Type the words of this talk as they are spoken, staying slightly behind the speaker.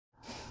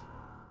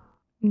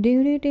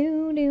Do do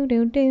do do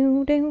do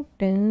do do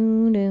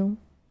do do.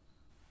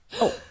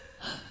 Oh.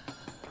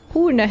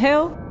 Who in the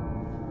hell?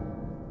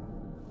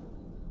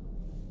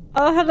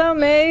 Oh, hello,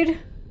 maid.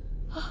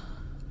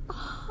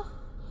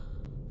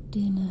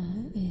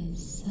 Dinner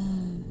is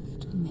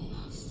served,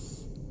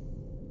 miss.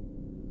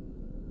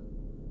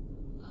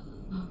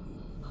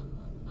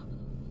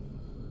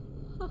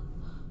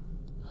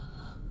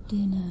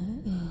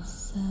 Dinner is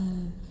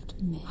served,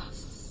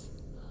 miss.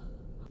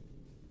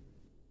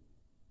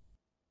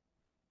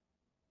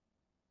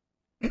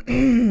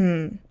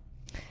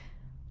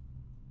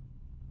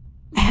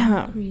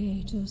 The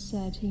Creator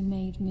said he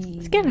made me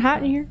It's getting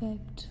hot in here. the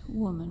perfect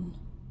woman.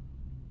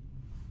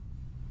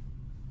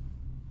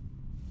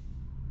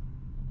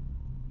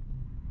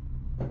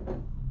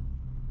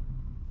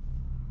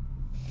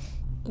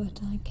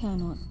 But I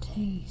cannot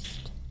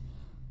taste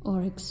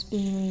or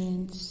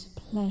experience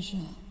pleasure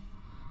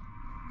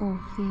or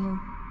feel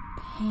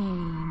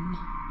pain.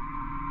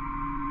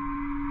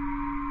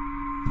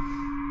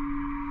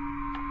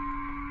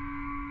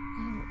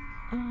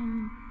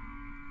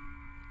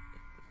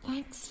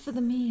 Thanks for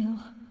the meal.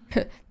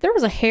 There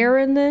was a hair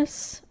in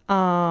this.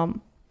 I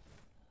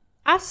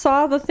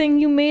saw the thing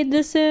you made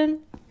this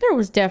in. There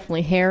was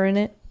definitely hair in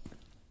it.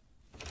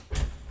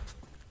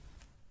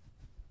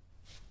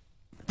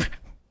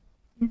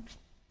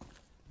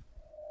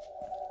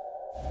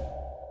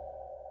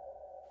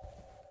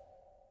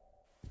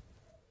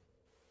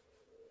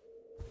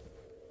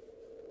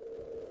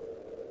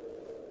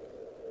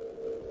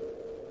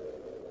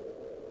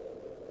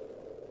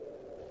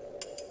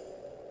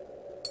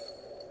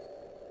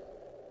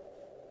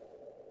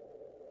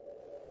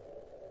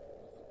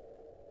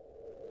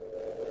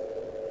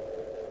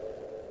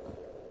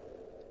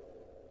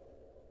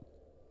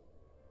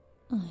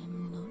 I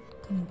am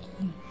not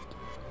complete.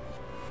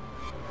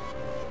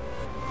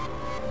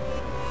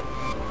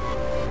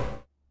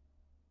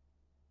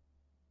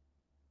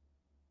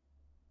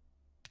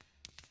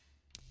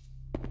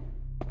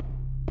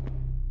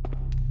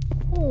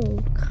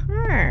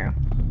 Okay.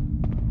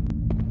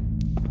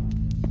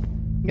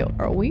 Yo,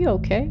 are we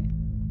okay?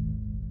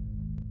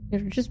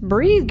 Just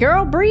breathe,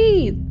 girl,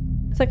 breathe!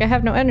 It's like I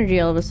have no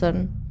energy all of a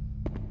sudden.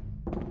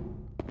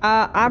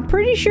 I'm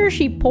pretty sure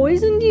she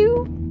poisoned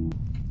you?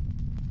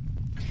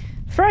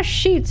 Fresh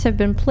sheets have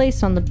been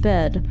placed on the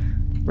bed.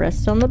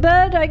 Rest on the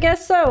bed? I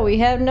guess so. We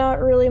have not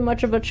really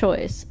much of a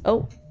choice.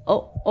 Oh,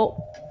 oh, oh.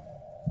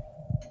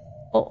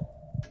 Oh,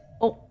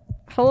 oh.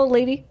 Hello,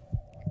 lady.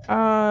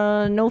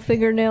 No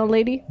fingernail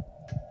lady.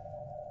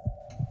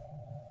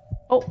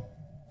 Oh.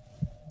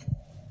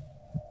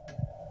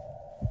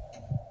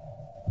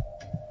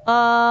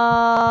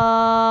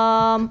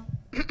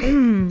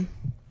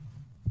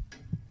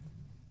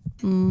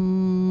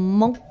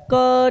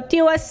 Monka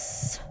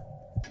TOS.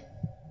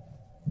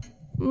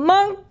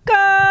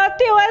 Monka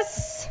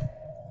TOS.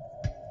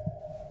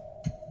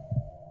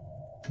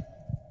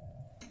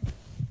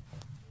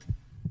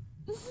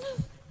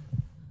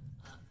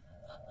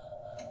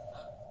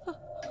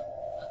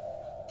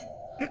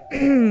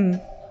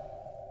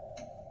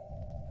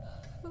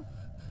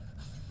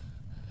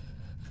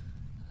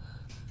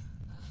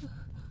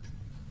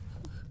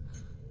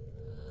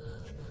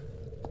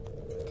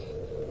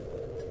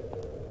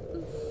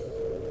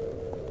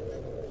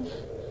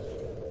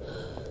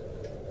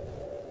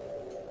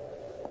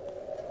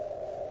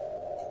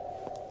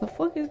 The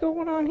fuck is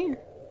going on here?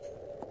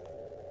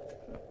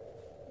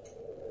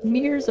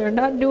 Mirrors are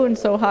not doing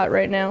so hot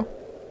right now.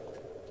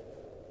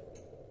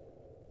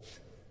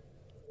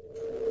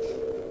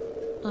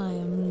 I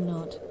am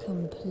not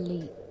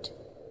complete.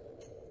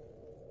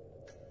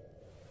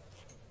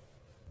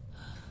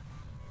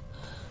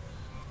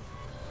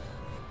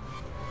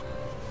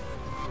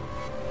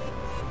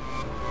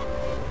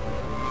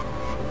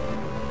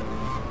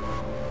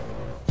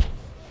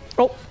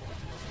 Oh.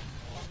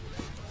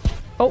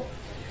 Oh.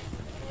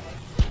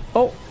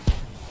 Oh.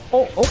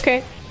 Oh,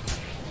 okay.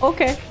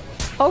 Okay.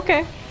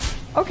 Okay.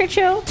 Okay,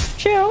 chill.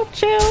 Chill.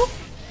 Chill.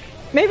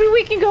 Maybe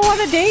we can go on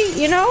a date,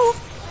 you know?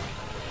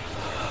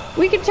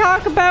 We can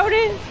talk about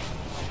it.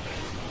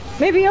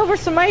 Maybe over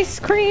some ice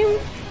cream.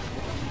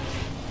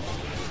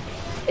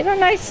 You know, a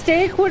nice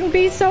steak wouldn't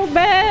be so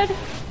bad.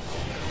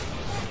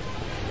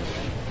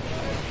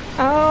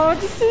 Oh,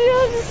 just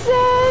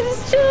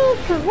chill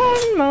for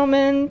one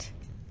moment.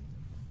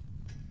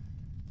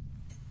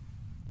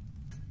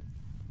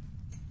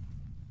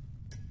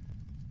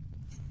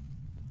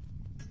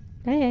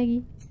 Hey,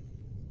 Aggie.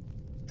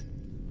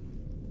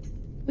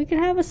 We can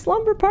have a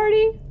slumber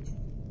party.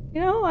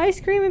 You know,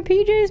 ice cream and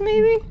PJs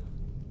maybe?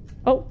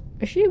 Oh,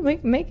 is she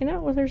making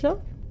out with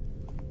herself?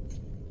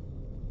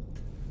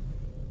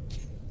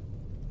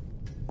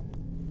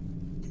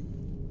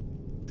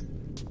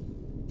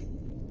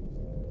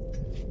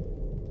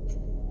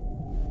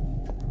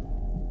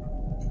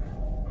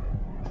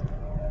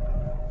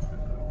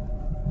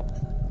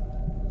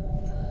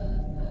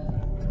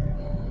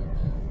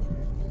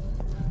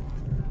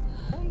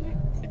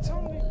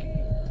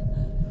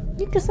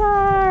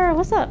 Mikasar,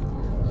 what's up?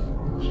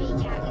 Hey,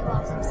 cat, you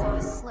awesome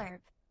sauce slurp.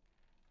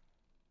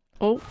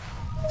 Oh.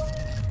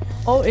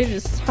 Oh, it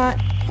is time.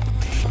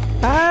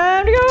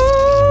 Time to go!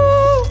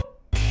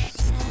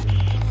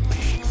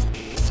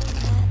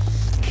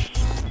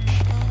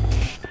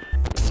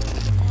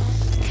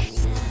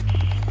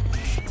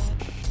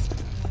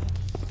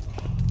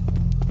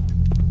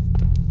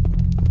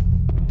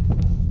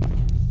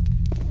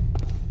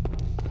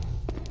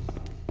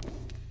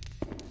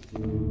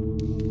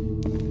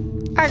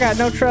 I got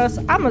no trust.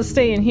 I'm gonna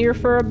stay in here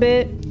for a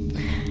bit.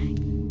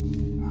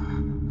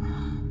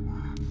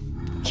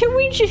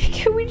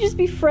 Can we just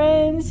be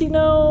friends, you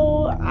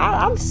know?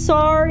 I'm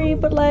sorry,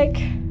 but like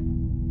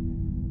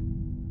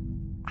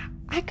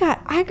I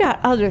got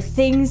other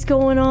things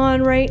going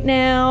on right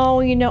now,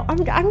 you know.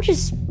 I'm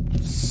just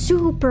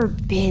super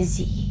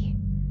busy.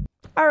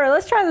 All right,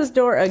 let's try this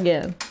door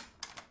again.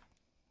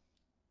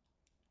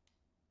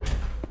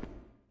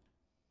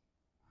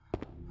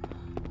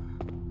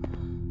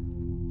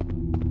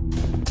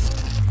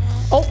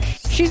 Oh,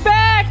 she's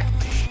back!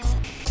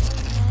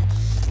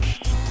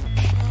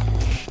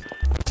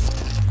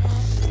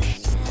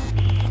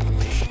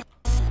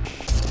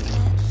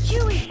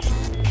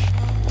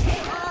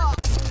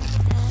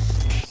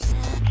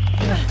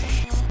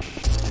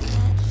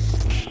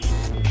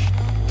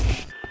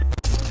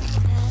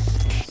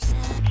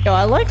 Yo,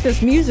 I like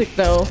this music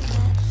though.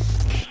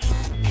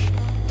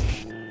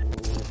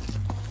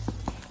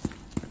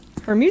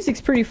 Her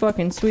music's pretty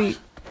fucking sweet.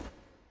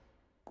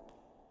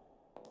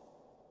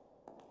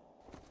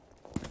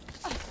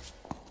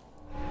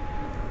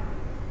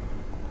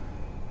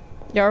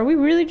 Yeah, are we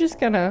really just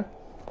gonna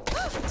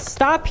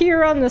stop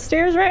here on the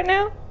stairs right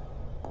now?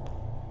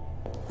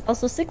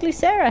 Also, Sickly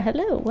Sarah,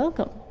 hello,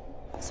 welcome.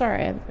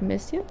 Sorry, I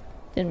missed you.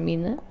 Didn't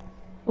mean that.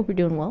 Hope you're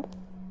doing well.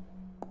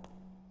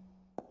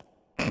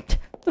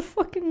 The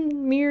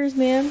fucking mirrors,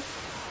 man.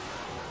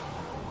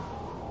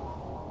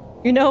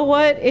 You know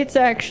what? It's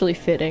actually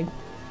fitting.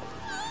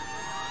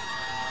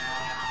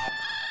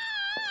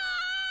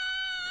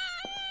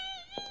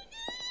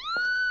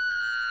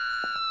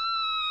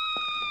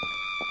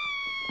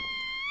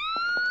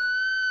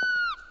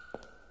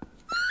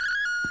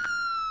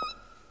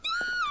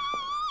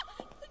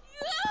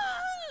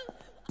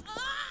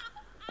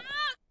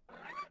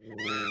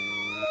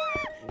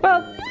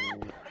 Well,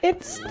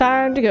 it's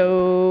time to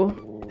go.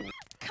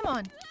 Come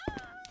on.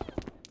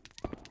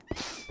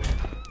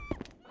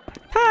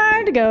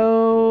 Time to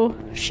go.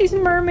 She's a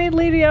mermaid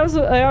lady. I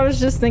was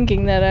just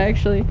thinking that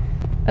actually.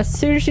 As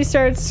soon as she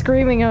started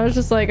screaming, I was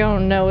just like, oh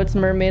no, it's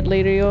mermaid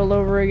lady all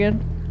over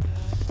again.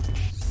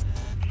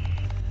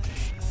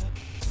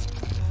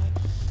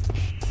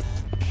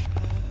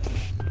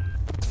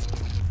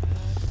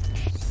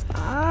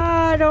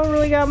 I don't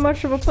really got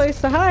much of a place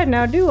to hide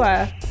now, do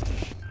I?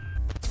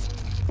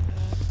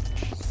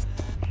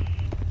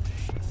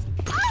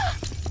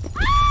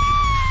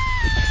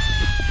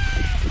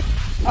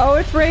 Oh,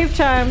 it's rave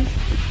time.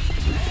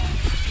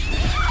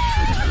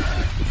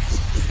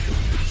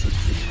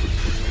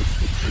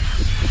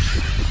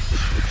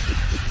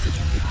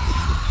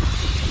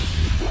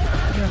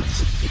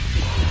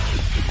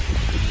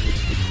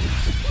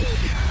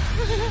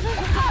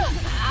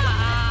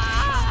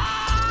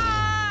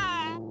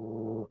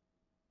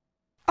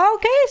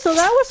 Okay, so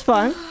that was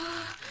fun.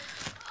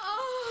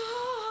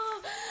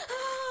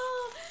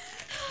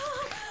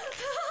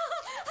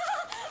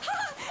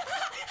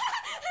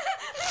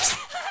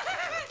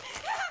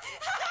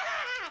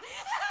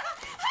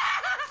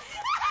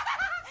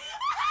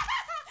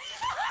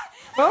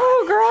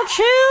 Oh, girl,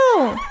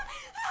 chill.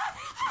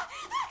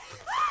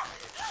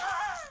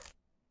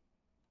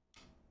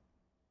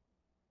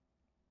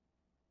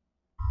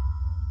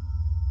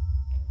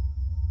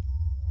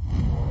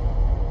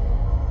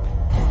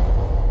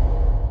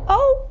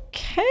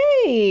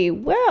 Okay,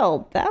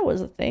 well, that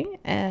was a thing.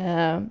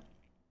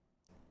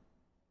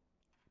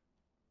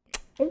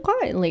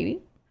 Okay,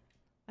 lady.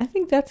 I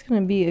think that's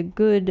gonna be a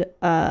good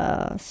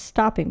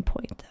stopping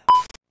point, though.